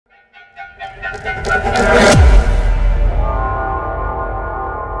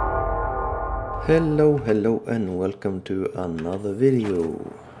Hello and welcome to another video.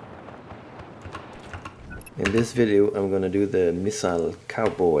 In this video I'm gonna do the missile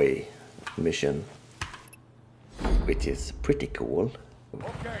cowboy mission, which is pretty cool.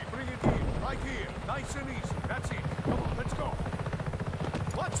 Okay, bring it in, right here, nice and easy, that's it. Come on, let's go.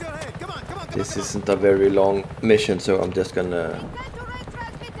 Watch your head, come on, come on, This isn't a very long mission, so I'm just gonna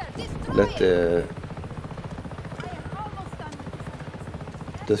let the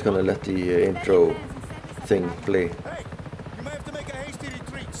intro thing play. Hey, you may have to make a hasty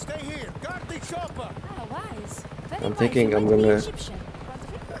retreat. Stay here, guard the chopper. I'm thinking I'm gonna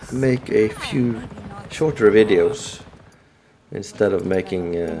make a few shorter videos instead of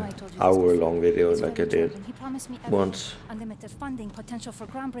making hour-long videos like I did once. Unlimited funding, potential for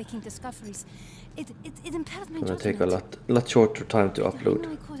groundbreaking discoveries. It impaired my Gonna judgment. take a lot shorter time to upload,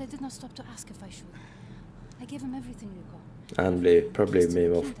 I did not stop to ask if I should. I gave him everything, Rico. and probably be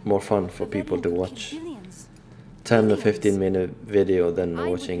more fun for people to watch 10 or 15 minute video than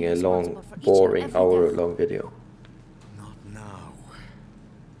watching a long, boring hour-long video. Not now.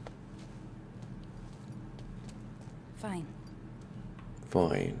 Fine.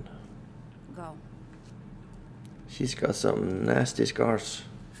 Fine. Go. She's got some nasty scars.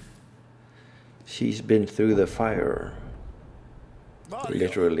 She's been through the fire. Mario,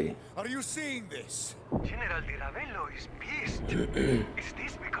 Literally. are you seeing this? General Di Ravello is pissed. Is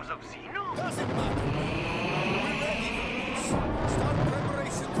this because of Zeno? Doesn't matter. We're ready for this. Start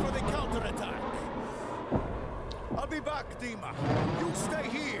preparations for the counterattack. I'll be back, Dima. You stay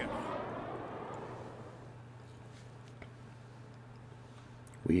here.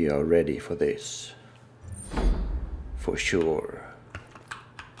 We are ready for this. For sure.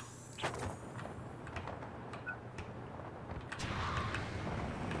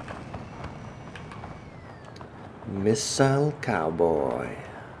 Missile Cowboy.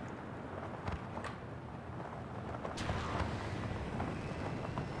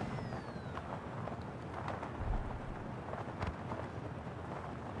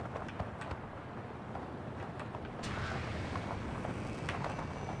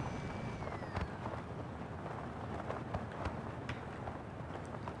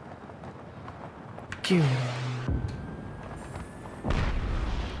 Kill.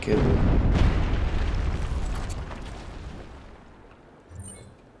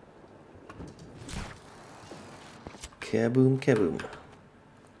 Kaboom, kaboom.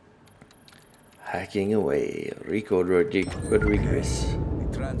 Hacking away, Rico Rodriguez, The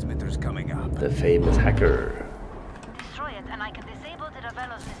transmitter's coming up. the famous hacker. Destroy it and I can disable the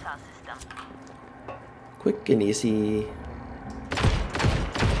Ravello's missile system. Quick and easy.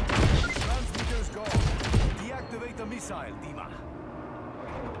 Transmitter's gone. Deactivate the missile, Dima.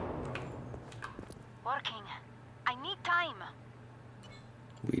 Working. I need time.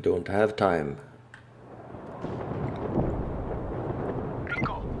 We don't have time.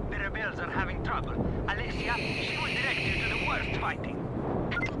 Rico, the rebels are having trouble. Alessia, she will direct you to the worst fighting.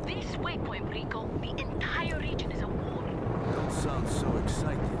 And to this waypoint, Rico, the entire region is a war. Don't sound so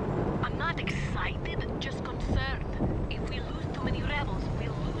excited. I'm not excited, just concerned. If we lose too many rebels,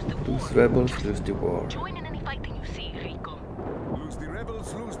 we'll lose the war. Lose rebels, lose the war. Join in any fighting you see, Rico. Lose the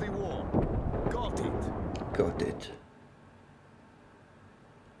rebels, lose the war. Got it. Got it.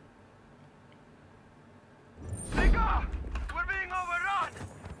 Rico, we're being overrun.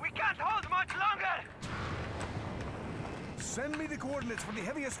 We can't hold much longer. Send me the coordinates for the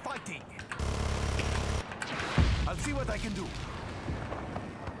heaviest fighting. I'll see what I can do.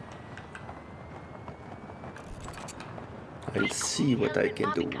 I'll see what I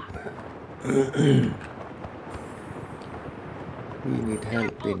can do. We need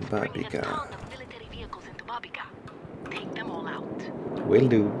help in Bringing a Babica. ton of military vehicles into Babica. Take them all out. Will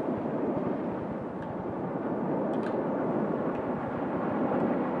do.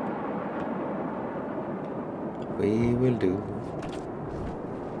 We will do.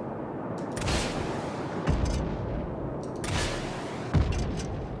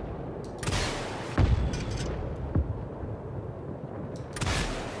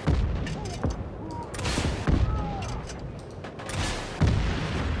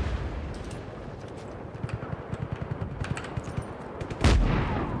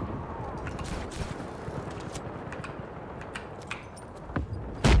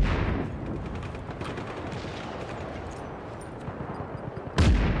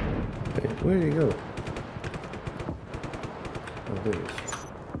 Where did he go? Oh, there he is.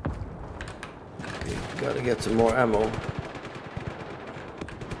 Okay, gotta get some more ammo.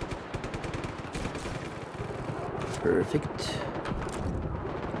 Perfect.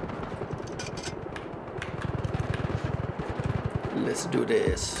 Let's do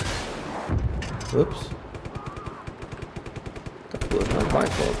this. Oops. That was not my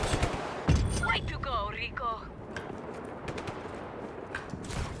fault. Way to go, Rico.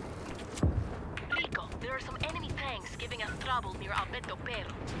 Rico, there are some enemy tanks giving us trouble near Alberto Pero.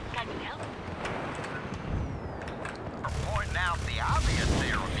 Can you help? Pointing out the obvious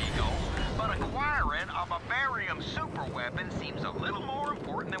there, amigo. But acquiring a barbarium superweapon seems a little more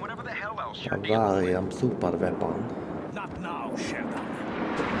important than whatever the hell else you're dealing with. Barbarium superweapon. Not now, Sheldon.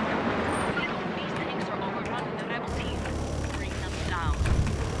 Rico, these tanks are overrunning the rebel team. Bring them down.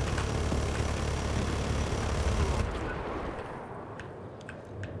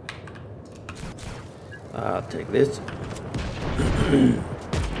 I'll take this.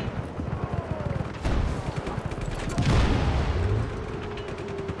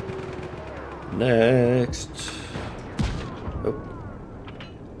 Next. Oh.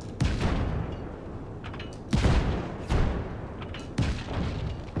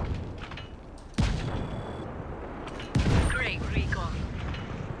 Great, Rico.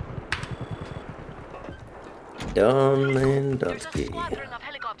 Done and There's a dusty. squadron of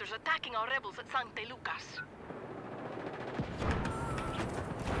helicopters attacking our rebels at Sante Lucas.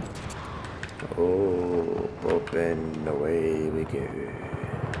 Oh, open away we go.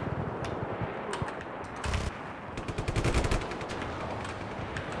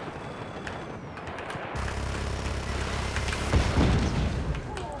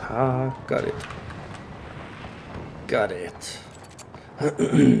 Ah, got it. Got it. Rico,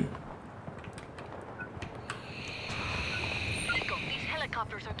 these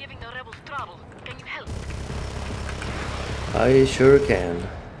helicopters are giving the rebels trouble. Can you help? I sure can.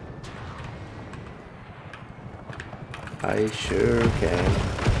 I sure can.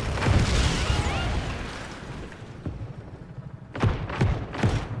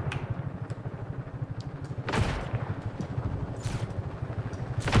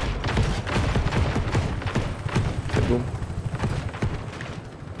 Boom.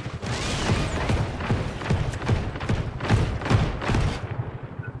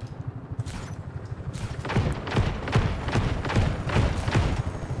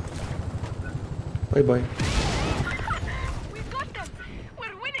 Bye bye. We've got them!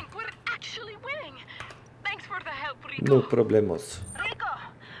 We're winning! We're actually winning! Thanks for the help, Rico. No problemos. Rico,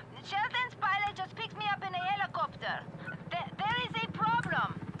 Sheldon's pilot just picked me up in a helicopter. There is a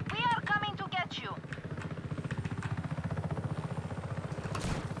problem. We are coming to get you.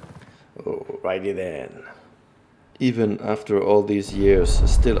 Alrighty then. Even after all these years,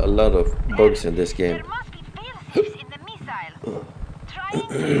 still a lot of bugs in this game. There must be failsafes in the missile. Trying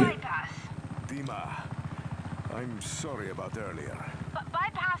to bypass. Dima, I'm sorry about earlier.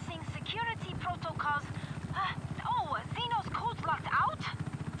 Bypassing security protocols. Oh, Zeno's code's locked out?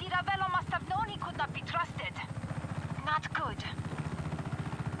 Tiravello must have known he could not be trusted. Not good.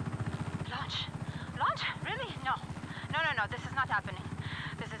 Launch? Launch? Really? No. No, this is not happening.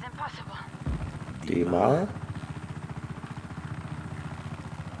 This is impossible. Dima?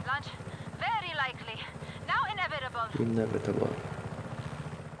 Launch? Very likely. Now inevitable. Inevitable.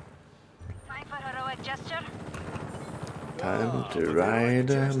 Time for heroic gesture. Time to ride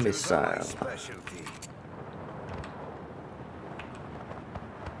a missile. Specialty.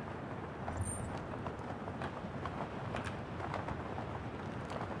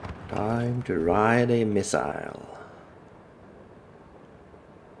 Time to ride a missile.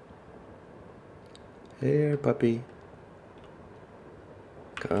 Here, puppy.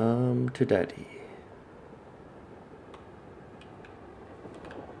 Come to daddy.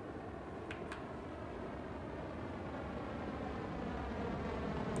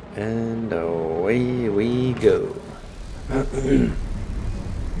 And away we go. Missile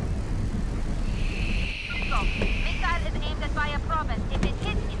is aimed at Bahia province. If it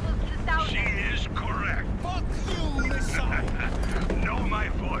hits, it will kill She thousands. is correct. Fuck you, missile! Know my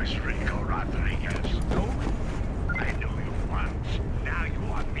voice, Rico Rodriguez. No? I knew you once. Now you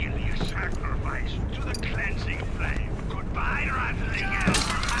are merely a sacrifice to the cleansing flame. Goodbye, Rodriguez.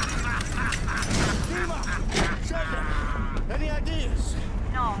 Dima! Sheldon! Any ideas?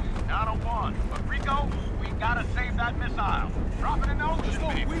 No. Not a one. But Rico, we gotta save that missile. Drop it in the There's ocean, no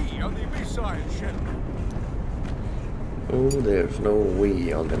baby. we on the missile, Sheldon. Oh, there's no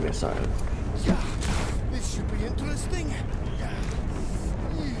we on the missile. Yeah, this should be interesting.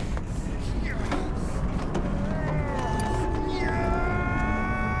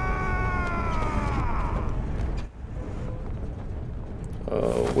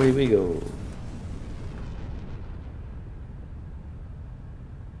 Away we go.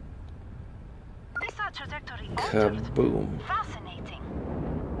 Missile trajectory altered. Kaboom. Fascinating.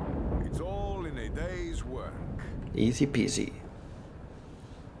 It's all in a day's work. Easy peasy.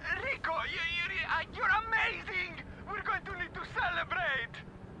 Rico,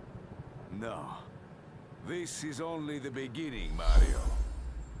 This is only the beginning, Mario.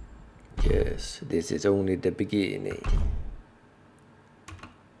 Yes, this is only the beginning.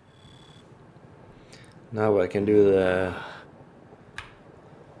 Now I can do the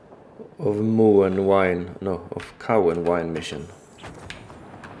of cow and wine mission.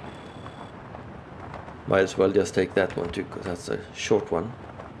 Might as well just take that one too, because that's a short one.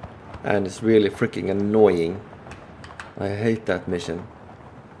 And it's really freaking annoying. I hate that mission.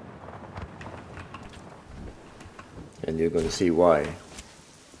 And you're gonna see why.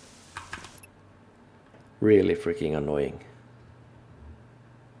 Really freaking annoying.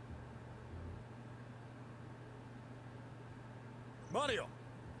 Mario,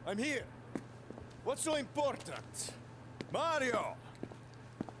 I'm here. What's so important? Mario!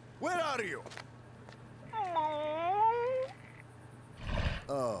 Where are you?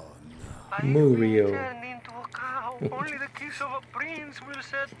 Oh, Mario. Turned into a cow. Only the kiss of a prince will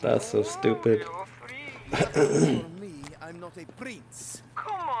set That's so stupid. Mario free. for me, I'm not a prince.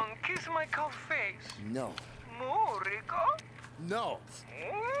 Come on, kiss my cow face. No. Rico. No.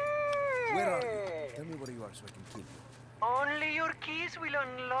 Where are you? Tell me where you are so I can kill you. Only your kiss will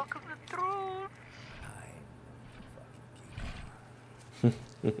unlock the truth.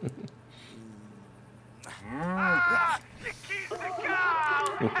 Kiss the cow!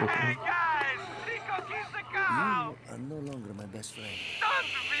 Hey guys, Rico kissed the cow! You are no longer my best friend. Don't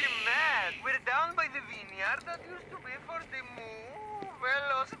be mad. We're down by the vineyard that used to be for the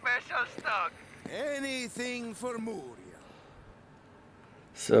Vello special stock. Anything for Muria.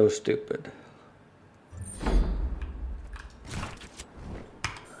 So stupid.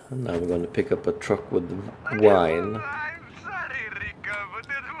 And now we're gonna pick up a truck with wine. I'm sorry, Rico, but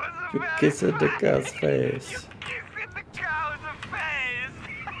it was a You very kiss at the funny. cow's You face. kissed the cow's face.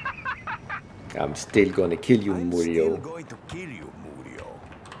 I'm still gonna kill you, I'm still Murio. going to kill you, Murio.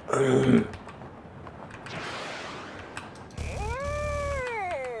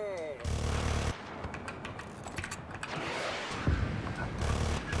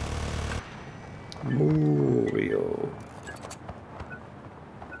 Murio.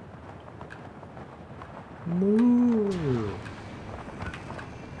 Moo.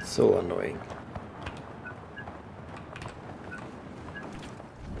 So annoying.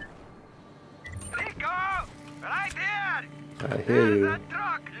 Rico, right here. I hear There's you. a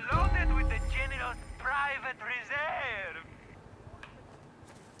truck loaded with the General's private reserve.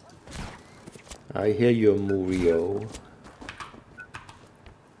 I hear you, Murio.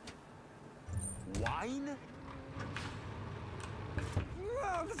 Wine?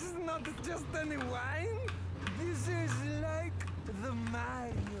 No, this is not just any wine. This is like the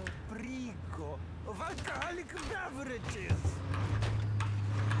Mario Prico of alcoholic beverages.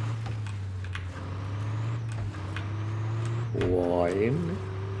 Wine?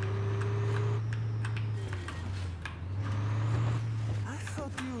 I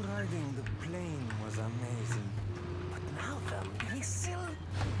thought you riding the plane was amazing, but now the missile.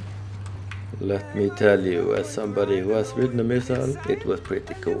 Let me tell you, as somebody who has ridden a missile, it was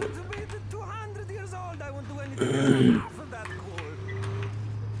pretty cool. To be 200 years old, I won't do anything half of that cool.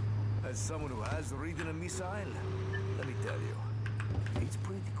 As someone who has ridden a missile, let me tell you, it's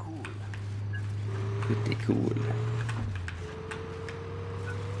pretty cool. Pretty cool.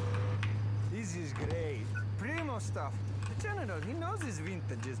 This is great. Primo stuff. The General, he knows his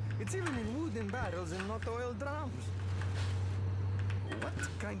vintages. It's even in wooden barrels and not oil drums. What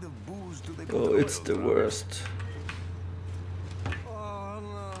kind of booze do they put Oh, in it's oil the drums? worst. Oh,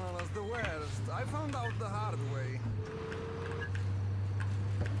 no, it's the worst. I found out the hard way.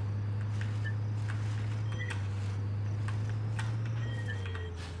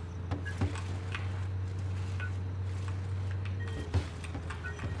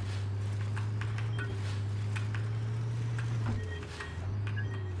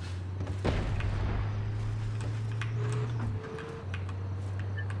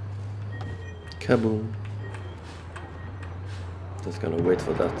 Kaboom. Just gonna wait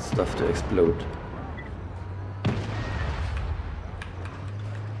for that stuff to explode.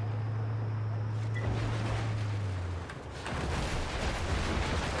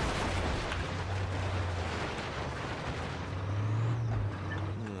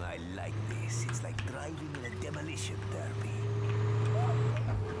 I like this. It's like driving in a demolition derby.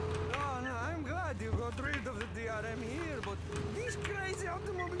 Oh, no, I'm glad you got rid of the DRM here, but these crazy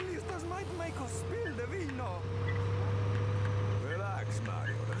automobilistas might make us spill the vino. Relax,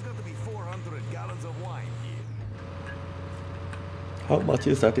 Mario. There's got to be 400 gallons of wine here. How much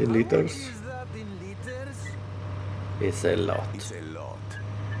is that in How much liters? is that in liters? It's a lot. It's a lot.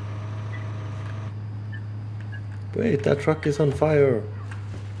 Wait, that truck is on fire.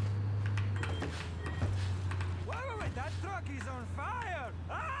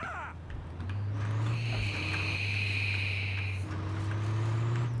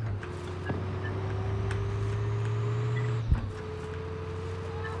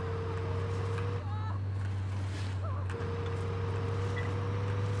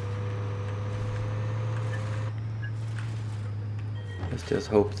 Let's just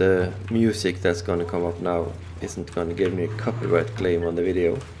hope the music that's gonna come up now isn't gonna give me a copyright claim on the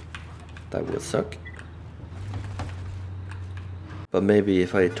video. That would suck. But maybe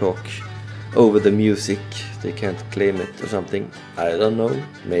if I talk over the music they can't claim it or something. I don't know,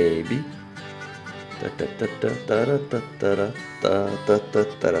 maybe. I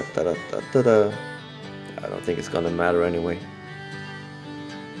don't think it's gonna matter anyway.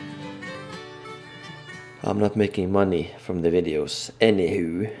 I'm not making money from the videos.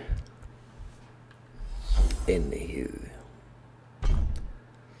 Anywho.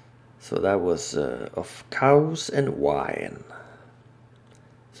 So that was of cows and wine.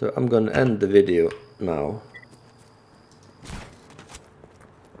 So I'm gonna end the video now.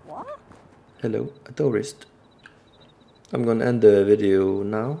 What? Hello, a tourist. I'm gonna end the video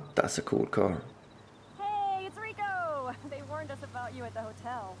now. That's a cool car. Hey, it's Rico! They warned us about you at the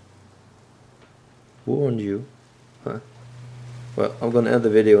hotel. Warned you? Huh? Well, I'm gonna end the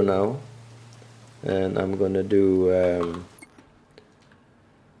video now. And I'm gonna do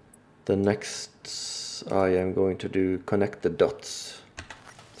the next. I am going to do connect the dots.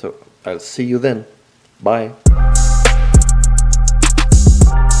 So I'll see you then. Bye.